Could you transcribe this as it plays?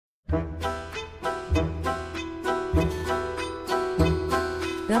The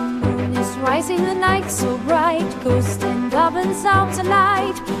moon is rising, the night so bright. Ghosts and goblins out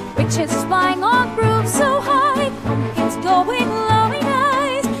tonight. Witches flying on roofs so high. Pumpkins glowing, glowing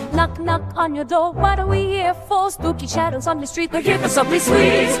eyes. Knock, knock on your door, what are we here for? Spooky shadows on the street, we're here for something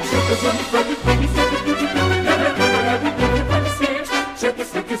sweet.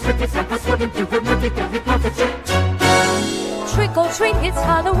 Trick or treat, it's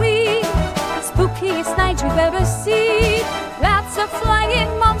Halloween. The spookiest night you've ever seen. Rats are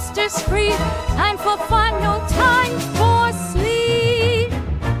flying, monsters scream. Time for fun, no time for sleep.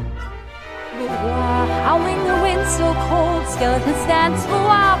 Howling the wind so cold. Skeletons dance for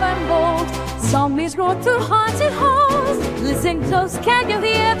wild and bold. Zombies roar through haunted halls. Listen close, can you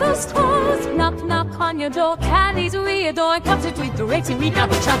hear those calls? Knock, knock on your door, candies we adore. Come to tweet the racing, we got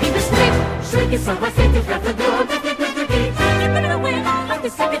the chopping the sleep. Shrieking so I think you've got the door. You're gonna win. Like the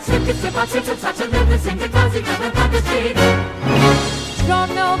second trick, it's about to touch a little singing, cause you're coming on the street.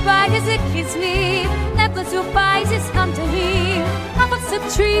 Don't know why does it kiss me? Necklace who buys is come to me. How about some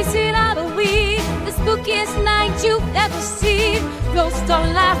trees in Halloween? The spookiest night you've ever seen. Ghosts are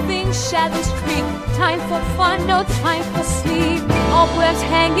laughing, shadows creep. Time for fun, no time for sleep. Cobwebs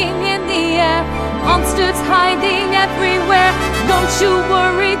hanging in the air. Monsters hiding everywhere. Don't you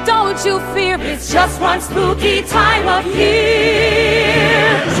worry, don't you fear. It's just one spooky time of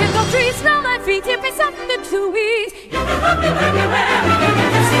year. Trick or treat, smell my feet, give me something to eat. You can love me everywhere, we can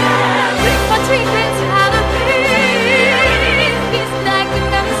get this down. Trick or treat, it's Halloween. It's like you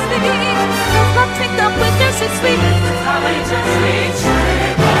never sleep. Don't trick up with this, it's sweet. It's how we just reach.